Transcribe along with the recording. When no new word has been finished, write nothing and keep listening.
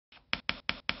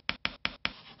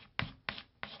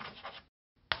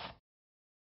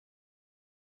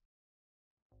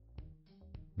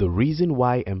The reason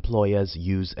why employers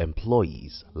use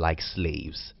employees like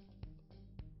slaves.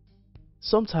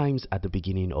 Sometimes at the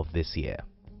beginning of this year,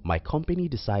 my company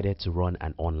decided to run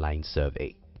an online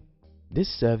survey. This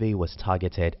survey was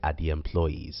targeted at the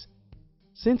employees.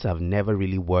 Since I've never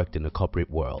really worked in the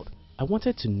corporate world, I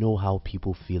wanted to know how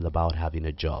people feel about having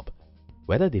a job,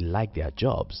 whether they like their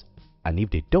jobs, and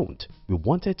if they don't, we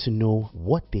wanted to know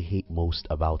what they hate most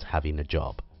about having a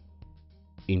job.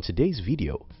 In today's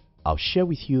video, I'll share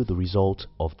with you the result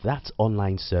of that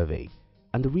online survey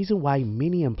and the reason why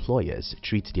many employers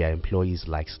treat their employees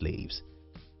like slaves.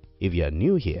 If you are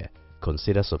new here,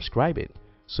 consider subscribing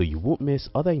so you won't miss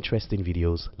other interesting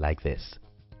videos like this.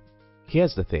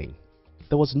 Here's the thing,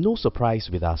 there was no surprise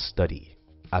with our study,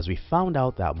 as we found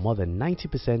out that more than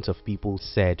 90% of people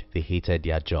said they hated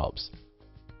their jobs.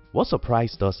 What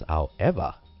surprised us,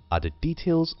 however, are the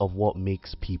details of what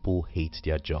makes people hate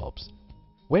their jobs.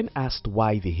 When asked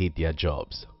why they hate their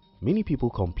jobs, many people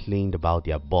complained about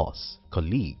their boss,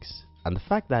 colleagues, and the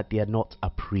fact that they are not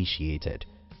appreciated,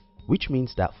 which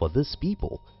means that for these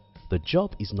people, the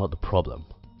job is not the problem,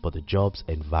 but the job's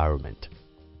environment.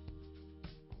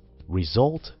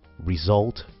 Result.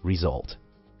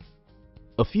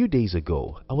 A few days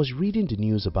ago, I was reading the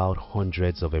news about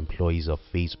hundreds of employees of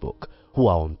Facebook who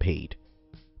are unpaid.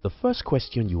 The first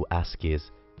question you ask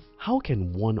is, how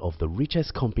can one of the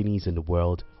richest companies in the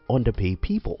world underpay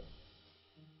people?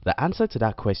 The answer to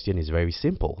that question is very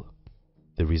simple.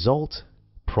 The result: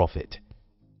 profit.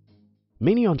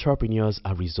 Many entrepreneurs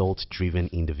are result-driven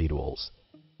individuals.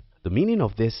 The meaning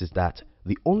of this is that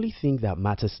the only thing that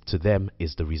matters to them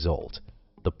is the result,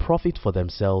 the profit for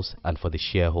themselves and for the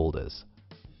shareholders.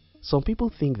 Some people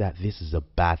think that this is a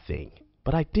bad thing,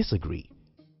 but I disagree.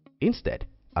 Instead,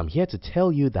 I'm here to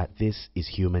tell you that this is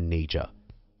human nature.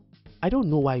 I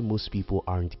don't know why most people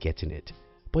aren't getting it,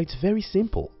 but it's very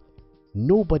simple.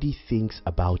 Nobody thinks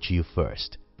about you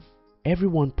first.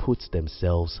 Everyone puts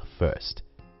themselves first.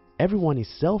 Everyone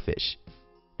is selfish.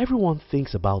 Everyone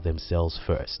thinks about themselves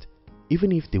first,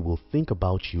 even if they will think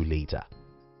about you later.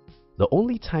 The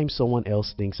only time someone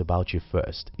else thinks about you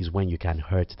first is when you can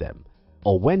hurt them,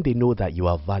 or when they know that you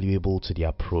are valuable to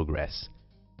their progress.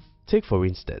 Take for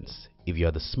instance, if you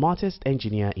are the smartest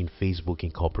engineer in Facebook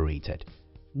Incorporated,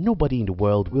 nobody in the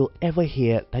world will ever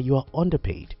hear that you are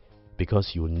underpaid,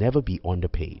 because you will never be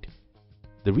underpaid.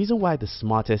 The reason why the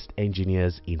smartest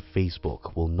engineers in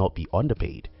Facebook will not be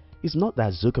underpaid is not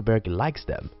that Zuckerberg likes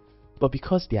them, but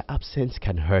because their absence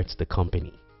can hurt the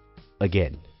company.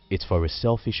 Again, it's for a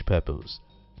selfish purpose.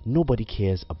 Nobody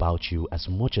cares about you as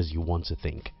much as you want to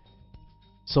think.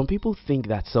 Some people think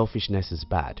that selfishness is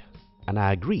bad, and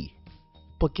I agree.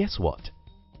 But guess what?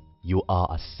 You are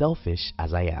as selfish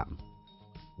as I am.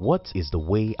 What is the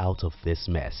way out of this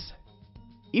mess?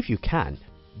 If you can,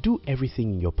 do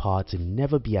everything in your power to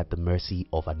never be at the mercy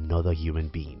of another human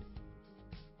being.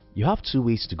 You have two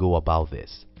ways to go about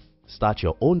this. Start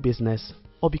your own business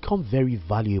or become very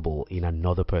valuable in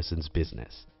another person's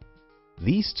business.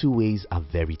 These two ways are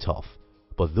very tough,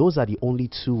 but those are the only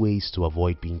two ways to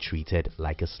avoid being treated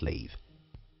like a slave.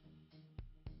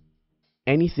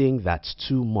 Anything that's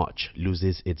too much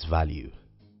loses its value.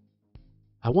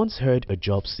 I once heard a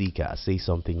job seeker say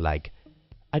something like,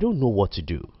 I don't know what to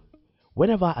do.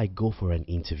 Whenever I go for an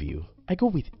interview, I go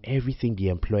with everything the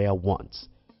employer wants,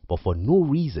 but for no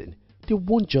reason, they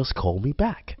won't just call me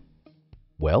back.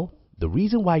 Well, the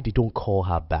reason why they don't call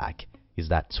her back is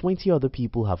that 20 other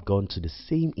people have gone to the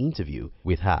same interview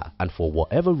with her, and for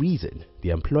whatever reason, the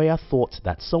employer thought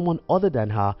that someone other than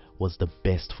her was the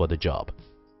best for the job.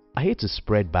 I hate to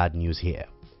spread bad news here,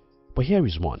 but here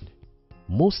is one.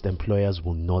 Most employers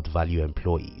will not value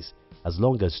employees as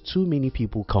long as too many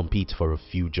people compete for a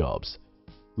few jobs.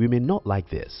 We may not like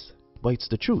this, but it's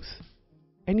the truth.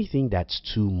 Anything that's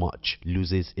too much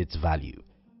loses its value.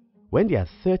 When there are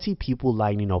 30 people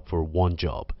lining up for one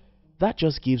job, that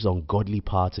just gives ungodly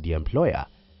power to the employer,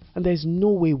 and there's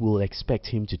no way we'll expect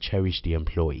him to cherish the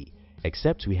employee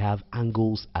except we have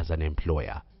angles as an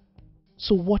employer.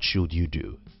 So what should you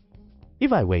do?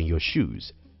 If I were in your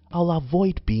shoes, I'll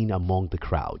avoid being among the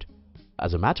crowd.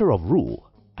 As a matter of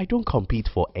rule, I don't compete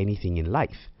for anything in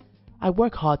life. I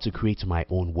work hard to create my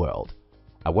own world.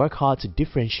 I work hard to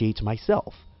differentiate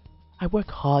myself. I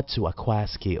work hard to acquire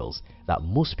skills that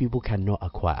most people cannot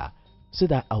acquire so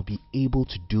that I'll be able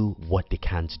to do what they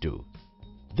can't do.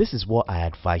 This is what I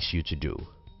advise you to do,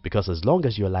 because as long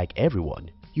as you're like everyone,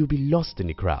 you'll be lost in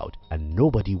the crowd and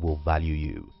nobody will value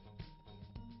you.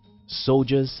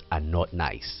 Soldiers are not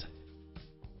nice.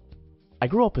 I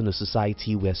grew up in a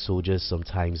society where soldiers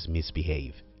sometimes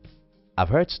misbehave. I've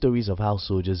heard stories of how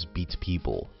soldiers beat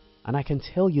people, and I can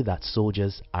tell you that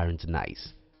soldiers aren't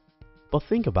nice. But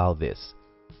think about this.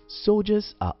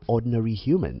 Soldiers are ordinary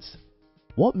humans.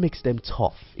 What makes them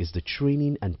tough is the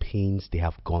training and pains they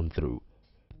have gone through.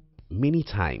 Many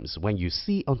times when you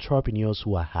see entrepreneurs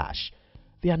who are harsh,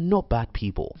 they are not bad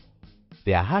people.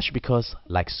 They are harsh because,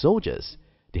 like soldiers,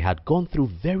 they had gone through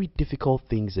very difficult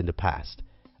things in the past,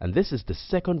 and this is the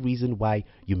second reason why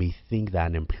you may think that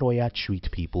an employer treats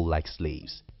people like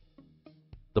slaves.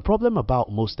 The problem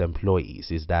about most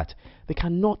employees is that they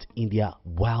cannot, in their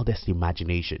wildest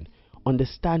imagination,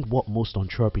 understand what most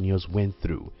entrepreneurs went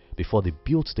through before they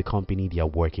built the company they are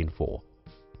working for.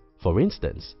 For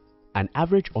instance, an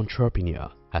average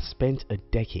entrepreneur has spent a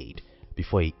decade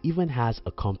before he even has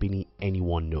a company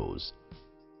anyone knows.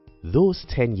 Those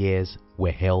 10 years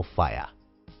were hellfire.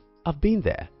 I've been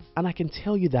there, and I can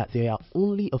tell you that there are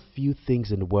only a few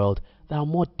things in the world that are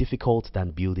more difficult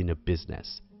than building a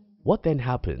business. What then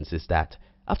happens is that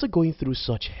after going through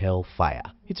such hellfire,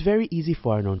 it's very easy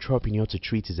for an entrepreneur to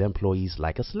treat his employees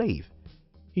like a slave.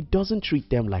 He doesn't treat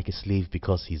them like a slave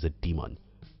because he's a demon.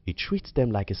 He treats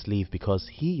them like a slave because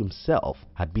he himself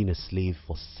had been a slave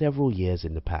for several years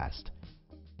in the past.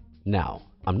 Now,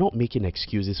 I'm not making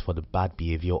excuses for the bad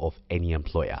behavior of any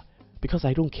employer because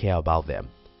I don't care about them.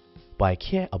 But I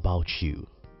care about you,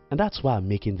 and that's why I'm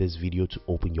making this video, to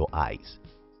open your eyes.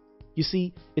 You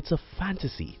see, it's a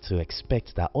fantasy to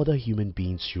expect that other human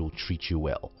beings should treat you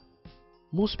well.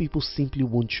 Most people simply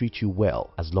won't treat you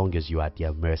well as long as you are at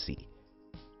their mercy.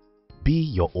 Be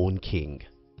your own king.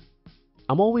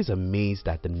 I'm always amazed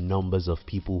at the numbers of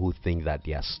people who think that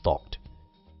they are stalked.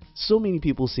 So many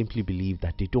people simply believe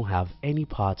that they don't have any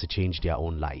power to change their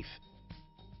own life.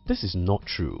 This is not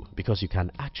true because you can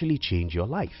actually change your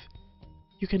life.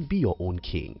 You can be your own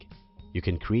king. You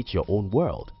can create your own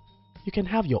world. You can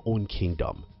have your own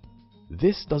kingdom.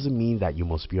 This doesn't mean that you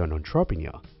must be an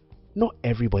entrepreneur. Not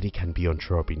everybody can be an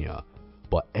entrepreneur,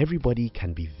 but everybody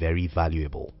can be very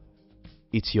valuable.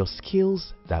 It's your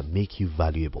skills that make you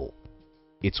valuable.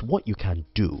 It's what you can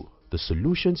do, the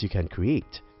solutions you can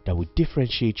create, that will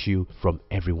differentiate you from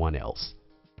everyone else.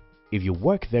 If you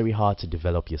work very hard to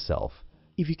develop yourself,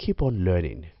 if you keep on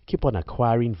learning, keep on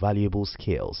acquiring valuable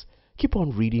skills, keep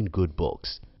on reading good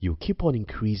books, you keep on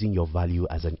increasing your value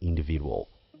as an individual.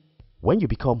 When you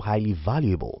become highly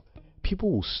valuable,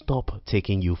 people will stop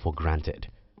taking you for granted.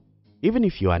 Even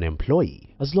if you are an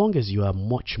employee, as long as you are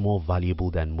much more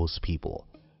valuable than most people,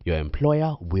 your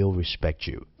employer will respect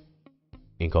you.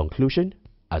 In conclusion,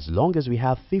 as long as we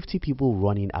have 50 people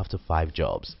running after 5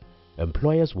 jobs,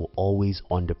 employers will always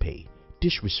underpay,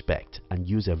 disrespect, and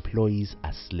use employees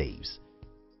as slaves.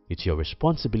 It's your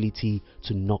responsibility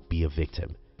to not be a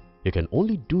victim. You can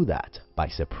only do that by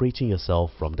separating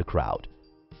yourself from the crowd.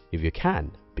 If you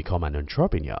can, become an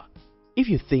entrepreneur. If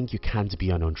you think you can't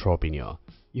be an entrepreneur,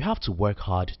 you have to work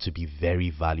hard to be very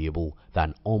valuable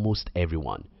than almost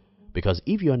everyone. Because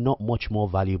if you are not much more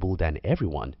valuable than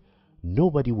everyone,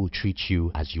 nobody will treat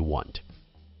you as you want.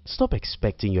 Stop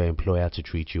expecting your employer to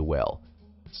treat you well.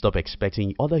 Stop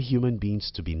expecting other human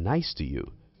beings to be nice to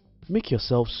you. Make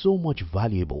yourself so much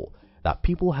valuable that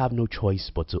people have no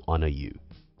choice but to honor you.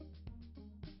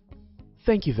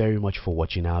 Thank you very much for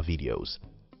watching our videos.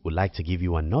 We'd like to give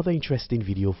you another interesting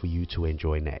video for you to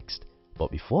enjoy next. But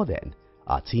before then,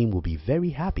 our team will be very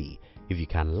happy if you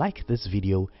can like this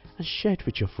video and share it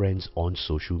with your friends on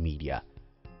social media.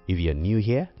 If you're new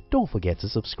here, don't forget to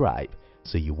subscribe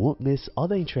so you won't miss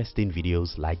other interesting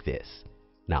videos like this.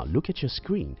 Now look at your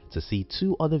screen to see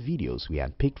 2 other videos we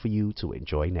handpicked for you to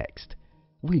enjoy next.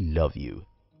 We love you.